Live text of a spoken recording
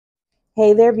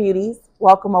Hey there, beauties.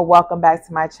 Welcome or welcome back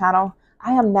to my channel.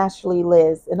 I am Naturally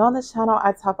Liz, and on this channel,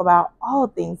 I talk about all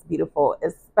things beautiful,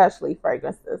 especially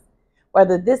fragrances.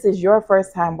 Whether this is your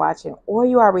first time watching or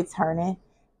you are returning,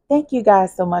 thank you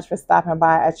guys so much for stopping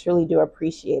by. I truly do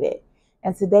appreciate it.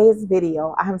 In today's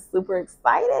video, I'm super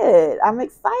excited. I'm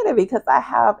excited because I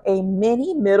have a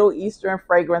mini Middle Eastern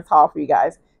fragrance haul for you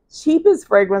guys. Cheapest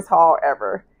fragrance haul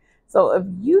ever. So if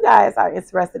you guys are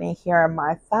interested in hearing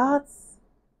my thoughts,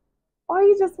 or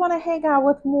you just want to hang out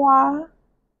with moi,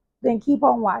 then keep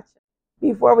on watching.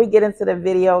 Before we get into the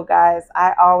video, guys,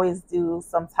 I always do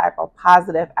some type of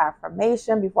positive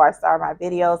affirmation before I start my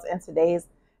videos. And today's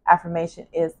affirmation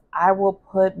is, I will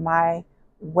put my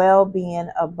well-being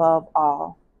above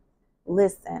all.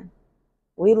 Listen,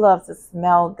 we love to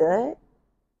smell good.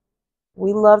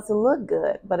 We love to look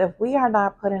good. But if we are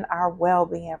not putting our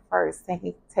well-being first,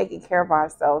 taking care of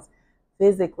ourselves,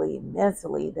 physically,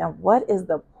 mentally, then what is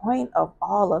the point of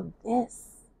all of this?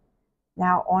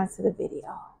 Now on to the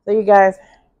video. So you guys,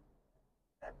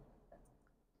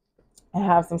 I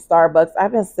have some Starbucks.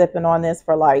 I've been sipping on this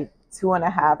for like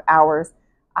 2.5 hours.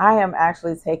 I am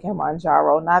actually taking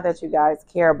Manjaro. Not that you guys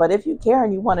care, but if you care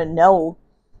and you want to know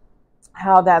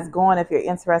how that's going, if you're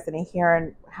interested in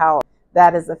hearing how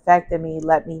that is affecting me,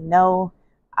 let me know.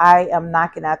 I am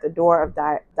knocking at the door of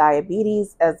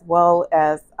diabetes, as well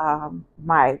as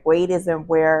my weight isn't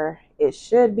where it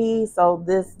should be. So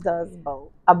this does both.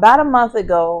 About a month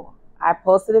ago, I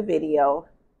posted a video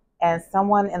and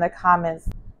someone in the comments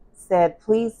said,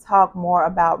 please talk more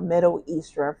about Middle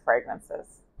Eastern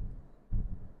fragrances.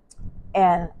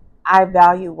 And I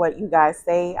value what you guys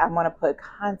say. I want to put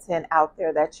content out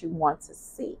there that you want to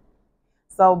see.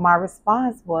 So my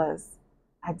response was,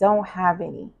 I don't have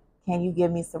any. Can you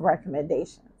give me some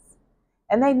recommendations?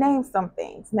 And they named some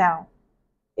things. Now,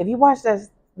 if you watch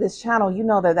this channel, you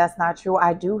know that that's not true.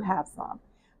 I do have some.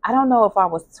 I don't know if I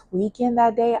was tweaking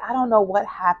that day. I don't know what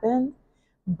happened,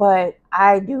 but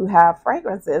I do have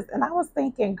fragrances. And I was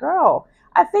thinking, girl,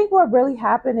 I think what really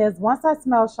happened is once I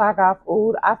smelled Shagaf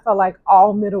Oud, I felt like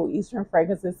all Middle Eastern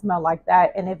fragrances smell like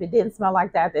that. And if it didn't smell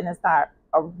like that, then it's not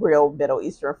a real Middle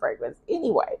Eastern fragrance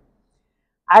anyway.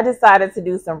 I decided to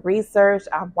do some research.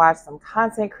 I watched some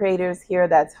content creators here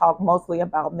that talk mostly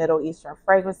about Middle Eastern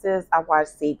fragrances. I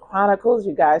watched C Chronicles.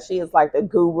 You guys, she is like the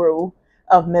guru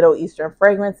of Middle Eastern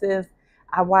fragrances.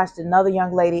 I watched another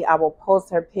young lady. I will post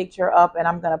her picture up and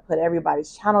I'm going to put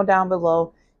everybody's channel down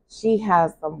below. She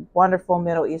has some wonderful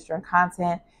Middle Eastern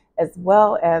content, as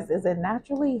well as, is it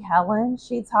Naturally Helen?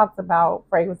 She talks about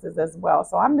fragrances as well.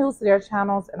 So I'm new to their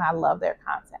channels and I love their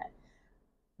content.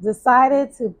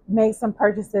 Decided to make some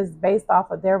purchases based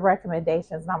off of their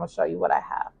recommendations, and I'm going to show you what I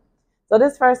have. So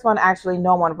this first one, actually,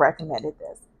 no one recommended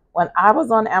this. When I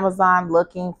was on Amazon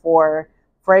looking for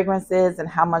fragrances and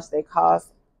how much they cost,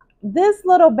 this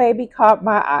little baby caught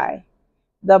my eye.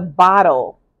 The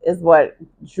bottle is what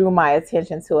drew my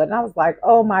attention to it. And I was like,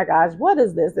 oh my gosh, what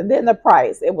is this? And then the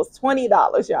price, it was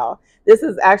 $20, y'all. This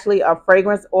is actually a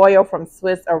fragrance oil from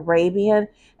Swiss Arabian,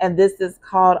 and this is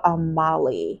called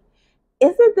Amaali.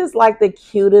 Isn't this like the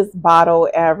cutest bottle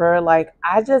ever? Like,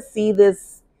 I just see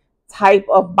this type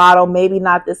of bottle, maybe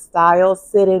not this style,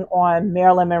 sitting on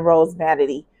Marilyn Monroe's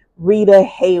vanity, Rita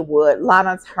Hayworth,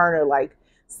 Lana Turner, like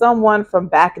someone from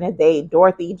back in the day,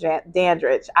 Dorothy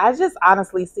Dandridge. I just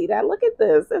honestly see that. Look at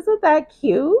this. Isn't that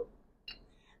cute?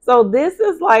 So this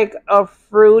is like a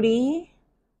fruity,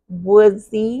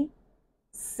 woodsy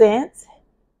scent.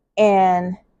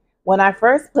 And when I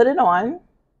first put it on,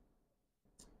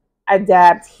 I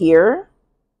dabbed here.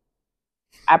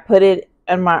 I put it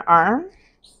in my arm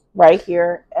right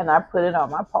here, and I put it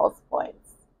on my pulse points.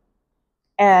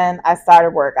 And I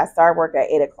started work. I started work at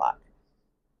 8 o'clock.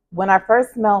 When I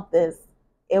first smelled this,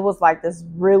 it was like this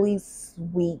really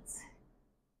sweet,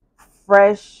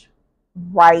 fresh,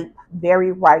 ripe,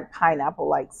 very ripe pineapple,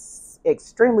 like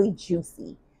extremely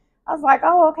juicy. I was like,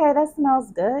 oh, okay, that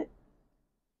smells good.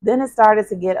 Then it started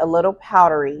to get a little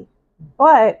powdery.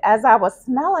 But as I was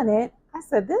smelling it, I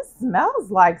said, this smells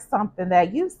like something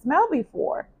that you've smelled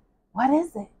before. What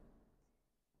is it?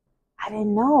 I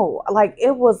didn't know. Like,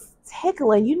 it was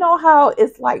tickling. You know how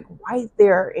it's like right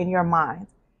there in your mind.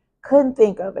 Couldn't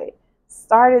think of it.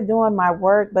 Started doing my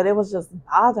work, but it was just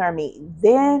bothering me.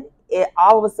 Then it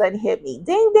all of a sudden hit me.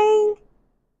 Ding, ding.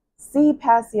 Si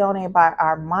Passione by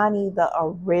Armani, the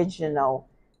original.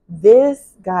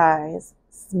 This, guys,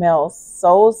 smells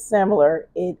so similar.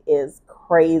 It is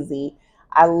crazy.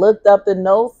 I looked up the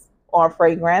notes on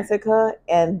Fragrantica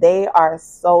and they are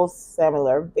so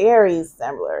similar, very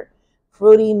similar.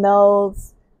 Fruity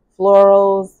notes,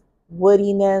 florals,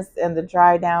 woodiness, and the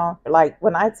dry down. Like,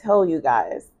 when I tell you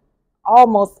guys,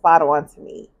 almost spot on to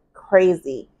me.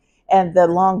 Crazy. And the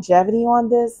longevity on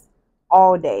this,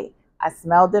 all day. I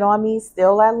smelled it on me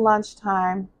still at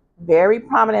lunchtime. Very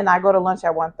prominent. I go to lunch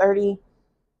at 1:30.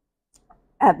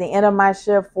 At the end of my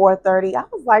shift, 4:30. I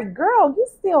was like, girl, you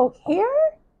still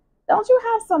here? Don't you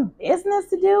have some business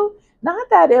to do? Not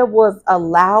that it was a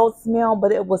loud smell,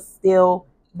 but it was still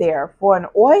there. For an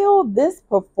oil, this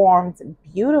performed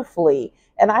beautifully.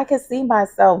 And I could see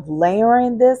myself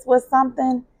layering this with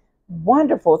something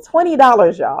wonderful.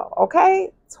 $20, y'all.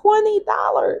 Okay?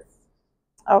 $20.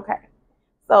 Okay.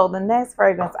 So the next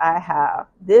fragrance I have,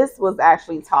 this was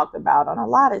actually talked about on a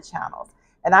lot of channels.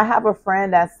 And I have a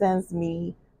friend that sends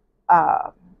me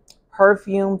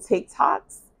perfume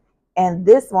TikToks. And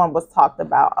this one was talked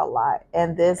about a lot.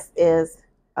 And this is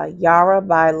Yara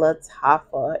by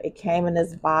Lattafah. It came in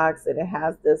this box and it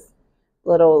has this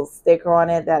little sticker on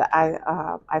it that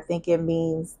I think it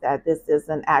means that this is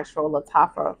an actual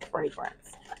Lattafah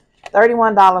fragrance.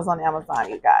 $31 on Amazon,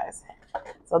 you guys.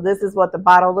 So this is what the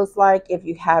bottle looks like if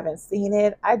you haven't seen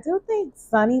it. I do think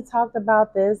Sunny talked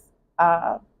about this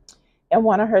in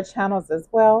one of her channels as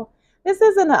well. This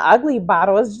isn't an ugly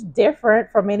bottle. It's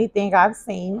different from anything I've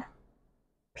seen.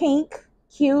 Pink,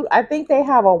 cute. I think they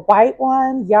have a white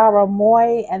one, Yara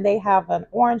Moi, and they have an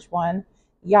orange one,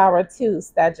 Yara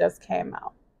Tooth, that just came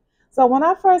out. So when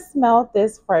I first smelled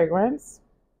this fragrance,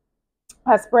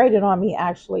 I sprayed it on me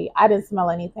actually. I didn't smell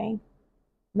anything.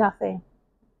 Nothing.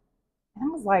 And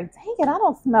I was like, dang it, I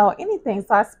don't smell anything.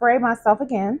 So I sprayed myself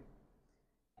again.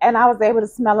 And I was able to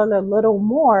smell it a little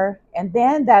more. And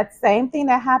then that same thing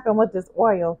that happened with this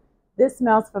oil, this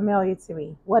smells familiar to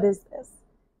me. What is this?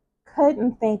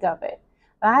 Couldn't think of it.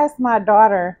 And I asked my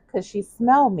daughter, because she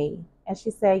smelled me. And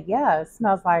she said, yeah, it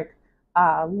smells like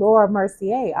Laura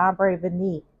Mercier, Ombre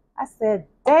Vanille. I said,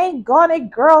 dang on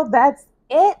it, girl, that's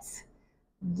it.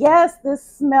 Yes, this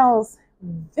smells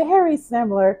very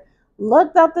similar.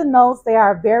 Looked up the notes. They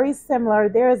are very similar.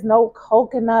 There is no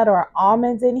coconut or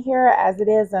almonds in here as it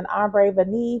is in Ombre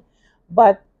Vanille,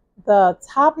 but the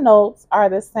top notes are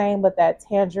the same with that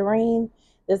tangerine.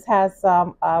 This has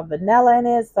some vanilla in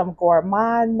it, some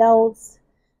gourmand notes.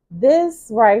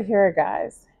 This right here,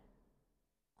 guys,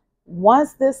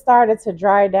 once this started to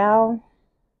dry down,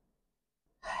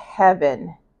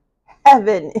 heaven,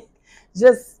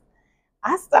 just,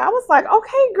 I was like,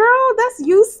 okay, girl, that's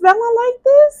you smelling like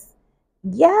this?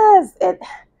 Yes,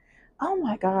 oh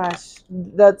my gosh.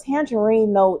 The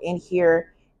tangerine note in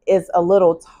here is a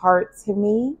little tart to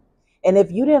me. And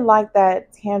if you didn't like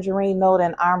that tangerine note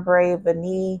in Ombre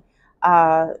Vanille,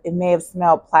 it may have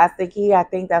smelled plasticky. I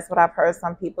think that's what I've heard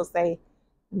some people say.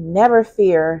 Never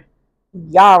fear,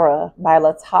 Yara by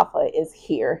Lattafah is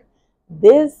here.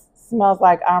 This smells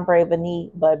like Ombre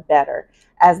Vanille, but better.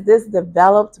 As this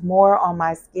developed more on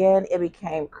my skin, it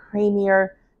became creamier,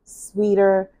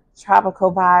 sweeter,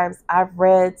 tropical vibes. I've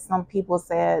read some people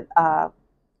said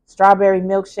strawberry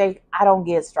milkshake. I don't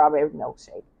get strawberry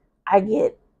milkshake. I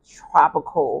get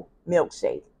tropical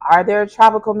milkshake. Are there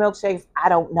tropical milkshakes? I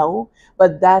don't know,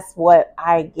 but that's what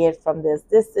I get from this.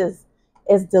 This is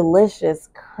delicious,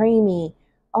 creamy.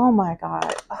 Oh my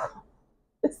God. Oh,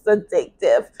 it's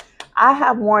addictive. I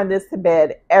have worn this to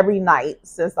bed every night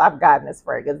since I've gotten this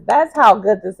fragrance. That's how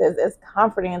good this is. It's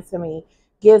comforting to me.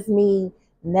 Gives me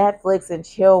Netflix and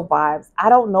chill vibes. I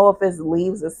don't know if it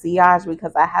leaves a sillage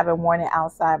because I haven't worn it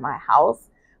outside my house,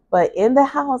 but in the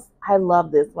house, I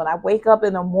love this. When I wake up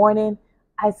in the morning,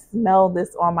 I smell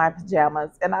this on my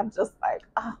pajamas and I'm just like,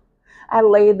 oh, I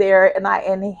lay there and I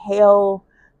inhale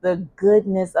the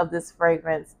goodness of this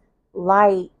fragrance.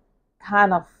 Light,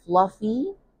 kind of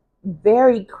fluffy,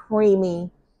 very creamy,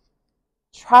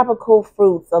 tropical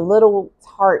fruits, a little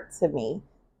tart to me.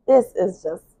 This is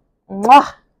just,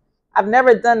 mwah. I've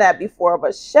never done that before,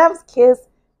 but chef's kiss.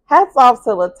 Hats off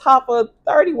to Lattafah,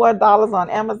 $31 on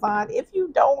Amazon. If you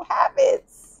don't have it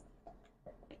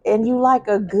and you like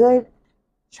a good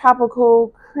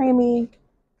tropical, creamy,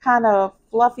 kind of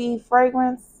fluffy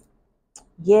fragrance,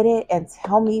 get it and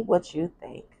tell me what you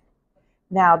think.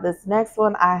 Now, this next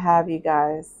one I have, you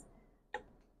guys,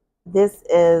 this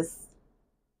is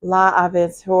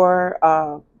L'Aventure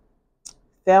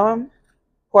Femme,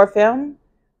 Perfume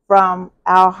from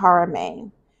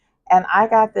Haramain. And I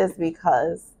got this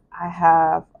because I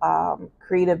have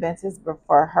Creative Vintage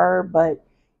for her, but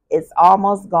it's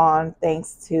almost gone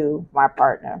thanks to my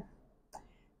partner.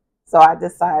 So I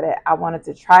decided I wanted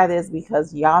to try this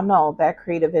because y'all know that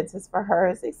Creative Vintage for her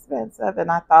is expensive.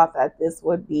 And I thought that this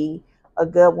would be a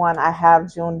good one. I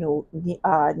have June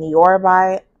Niora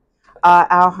by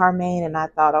Haramain, and I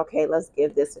thought, okay, let's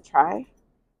give this a try.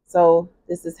 So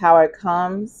this is how it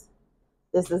comes.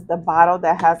 This is the bottle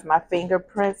that has my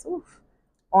fingerprints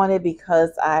on it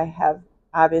because I have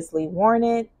obviously worn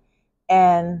it.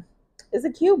 And it's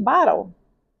a cute bottle.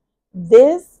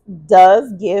 This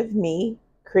does give me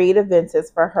Creative Vintage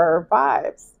for Her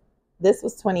vibes. This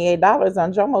was $28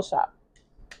 on Jomo Shop.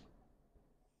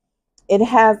 It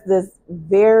has this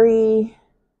very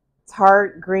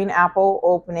tart green apple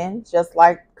opening, just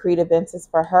like Creative Vintage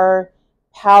for Her,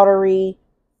 powdery,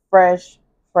 fresh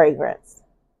fragrance.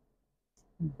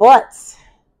 But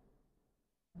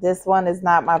this one is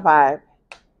not my vibe.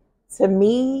 To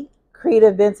me,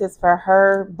 Creative Vintage for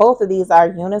Her, both of these are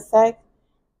unisex,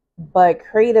 but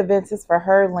Creative Vintage for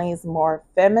Her leans more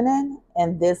feminine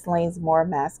and this leans more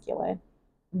masculine.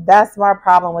 That's my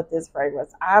problem with this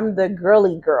fragrance. I'm the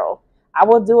girly girl. I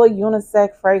will do a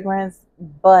unisex fragrance,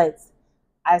 but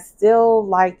I still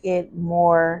like it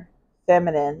more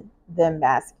feminine than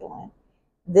masculine.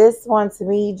 This one to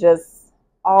me just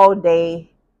all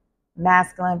day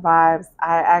masculine vibes.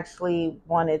 I actually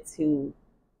wanted to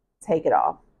take it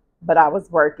off, but I was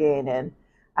working and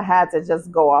I had to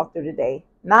just go off through the day.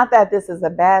 Not that this is a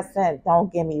bad scent,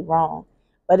 don't get me wrong,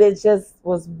 but it just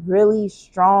was really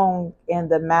strong in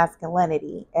the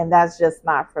masculinity, and that's just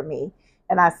not for me.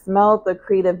 And I smelled the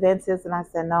Creative Vintage and I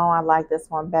said, no, I like this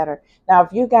one better. Now,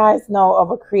 if you guys know of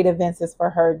a Creative Vintage for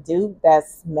Her dupe that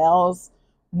smells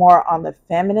more on the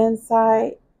feminine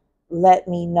side, let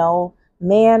me know.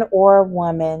 Man or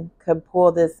woman could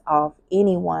pull this off.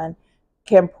 Anyone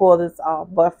can pull this off.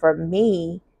 But for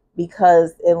me,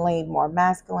 because it leaned more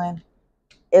masculine,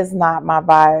 it's not my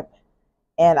vibe.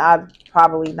 And I'm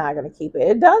probably not going to keep it.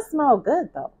 It does smell good,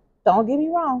 though. Don't get me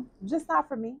wrong. Just not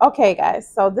for me. Okay,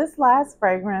 guys. So this last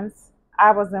fragrance, I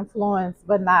was influenced,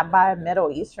 but not by a Middle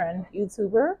Eastern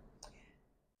YouTuber.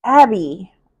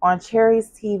 Abby on Cherry's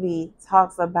TV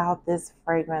talks about this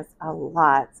fragrance a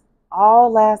lot.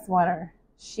 All last winter,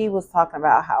 she was talking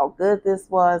about how good this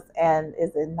was. And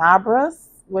is it Nabras,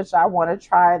 which I want to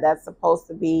try. That's supposed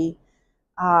to be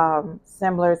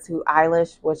similar to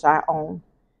Eilish, which I own.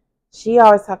 She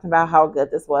always talking about how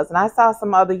good this was. And I saw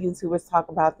some other YouTubers talk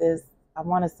about this. I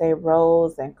want to say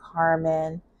Rose and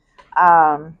Carmen.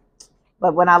 But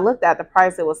when I looked at the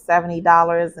price, it was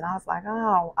 $70. And I was like,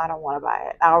 oh, I don't want to buy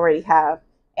it. I already have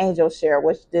Angel Share,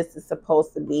 which this is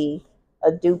supposed to be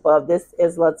a dupe of. This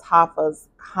is Lattafah's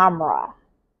Khamarah.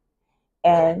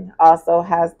 And also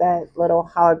has that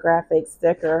little holographic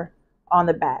sticker on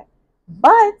the back.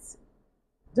 But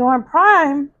during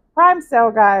Prime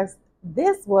sale, guys,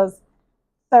 this was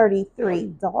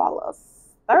 $33.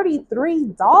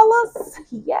 $33?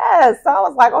 Yes. So I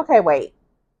was like, okay, wait.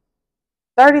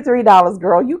 $33,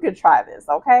 girl, you can try this,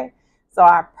 okay? So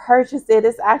I purchased it.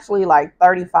 It's actually like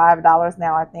 $35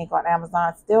 now, I think, on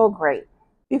Amazon. Still great.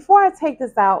 Before I take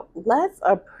this out, let's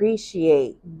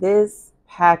appreciate this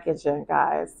packaging,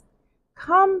 guys.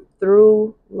 Come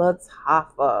through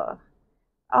Lattafah.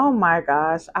 Oh my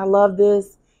gosh, I love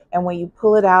this. And when you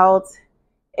pull it out,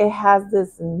 it has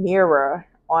this mirror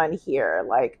on here.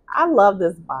 Like, I love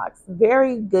this box.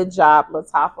 Very good job,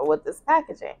 Lattafah, with this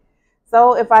packaging.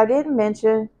 So if I didn't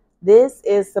mention, this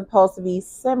is supposed to be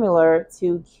similar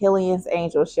to Killian's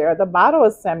Angel Share. The bottle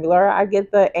is similar. I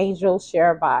get the Angel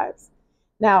Share vibes.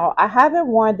 Now, I haven't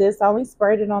worn this. I only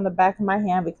sprayed it on the back of my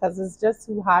hand because it's just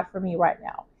too hot for me right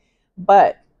now.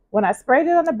 But when I sprayed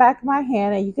it on the back of my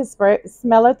hand, and you can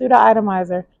smell it through the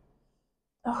atomizer,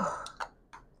 oh,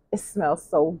 it smells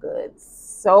so good.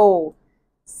 So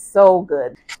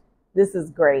good. This is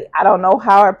great. I don't know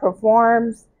how it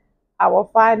performs. I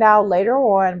will find out later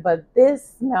on, but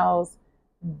this smells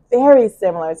very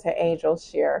similar to Angel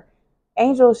Share.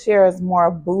 Angel Share is more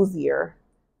boozier.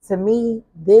 To me,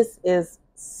 this is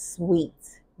sweet.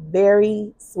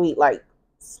 Very sweet, like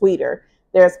sweeter.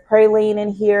 There's praline in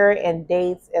here and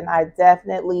dates, and I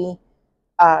definitely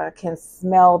can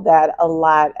smell that a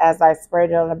lot as I sprayed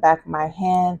it on the back of my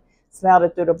hand, smelled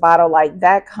it through the bottle. Like,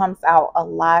 that comes out a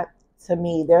lot to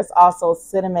me. There's also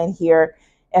cinnamon here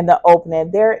in the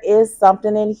opening. There is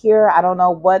something in here. I don't know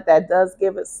what that does,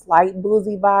 give it slight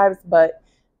boozy vibes, but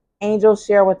Angel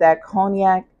Share with that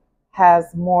cognac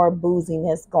has more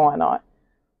booziness going on.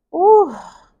 Ooh,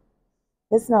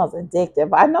 it smells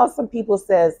addictive. I know some people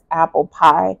says apple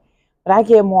pie, but I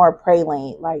get more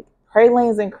praline. Like,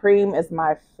 pralines and cream is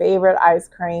my favorite ice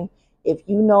cream. If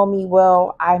you know me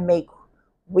well, I make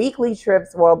weekly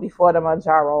trips. Well, before the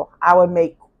Manjaro, I would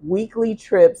make weekly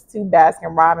trips to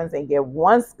Baskin Robbins and get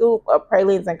one scoop of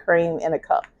pralines and cream in a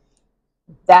cup.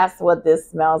 That's what this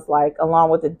smells like, along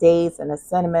with the dates and the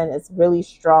cinnamon. It's really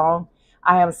strong.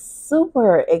 I am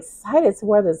super excited to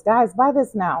wear this. Guys, buy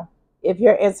this now if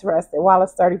you're interested while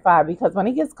it's $35, because when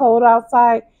it gets cold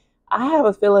outside, I have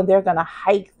a feeling they're going to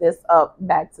hike this up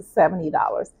back to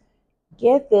 $70.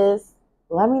 Get this.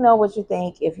 Let me know what you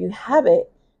think. If you have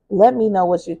it, let me know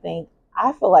what you think.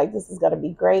 I feel like this is going to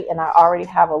be great, and I already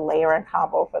have a layering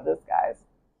combo for this, guys.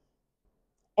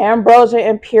 Ambrosia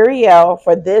Imperial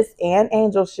for this and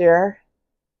Angel Share.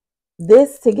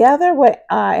 This together with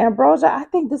Ambrosia, I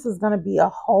think this is going to be a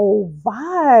whole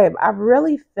vibe. I'm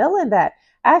really feeling that.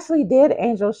 I actually did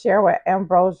Angel Share with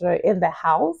Ambrosia in the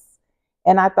house,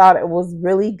 and I thought it was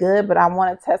really good, but I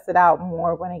want to test it out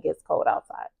more when it gets cold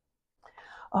outside.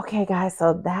 Okay, guys,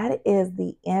 so that is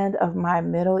the end of my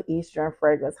Middle Eastern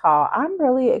fragrance haul. I'm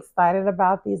really excited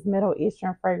about these Middle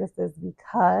Eastern fragrances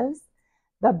because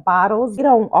the bottles, they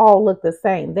don't all look the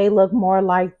same. They look more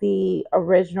like the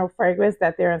original fragrance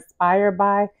that they're inspired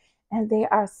by, and they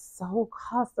are so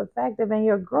cost effective. And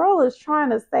your girl is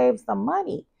trying to save some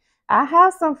money. I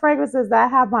have some fragrances that I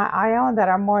have my eye on that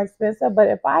are more expensive, but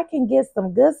if I can get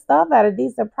some good stuff at a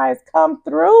decent price come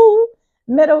through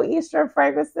Middle Eastern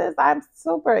fragrances, I'm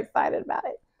super excited about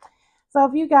it. So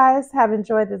if you guys have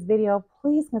enjoyed this video,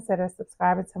 please consider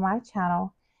subscribing to my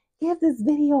channel. Give this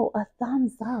video a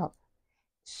thumbs up.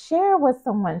 Share with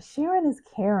someone. Sharing is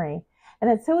caring. And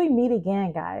until we meet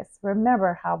again, guys,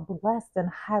 remember how blessed and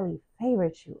highly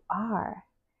favored you are.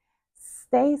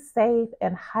 Stay safe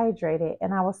and hydrated,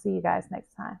 and I will see you guys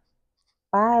next time.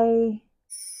 Bye.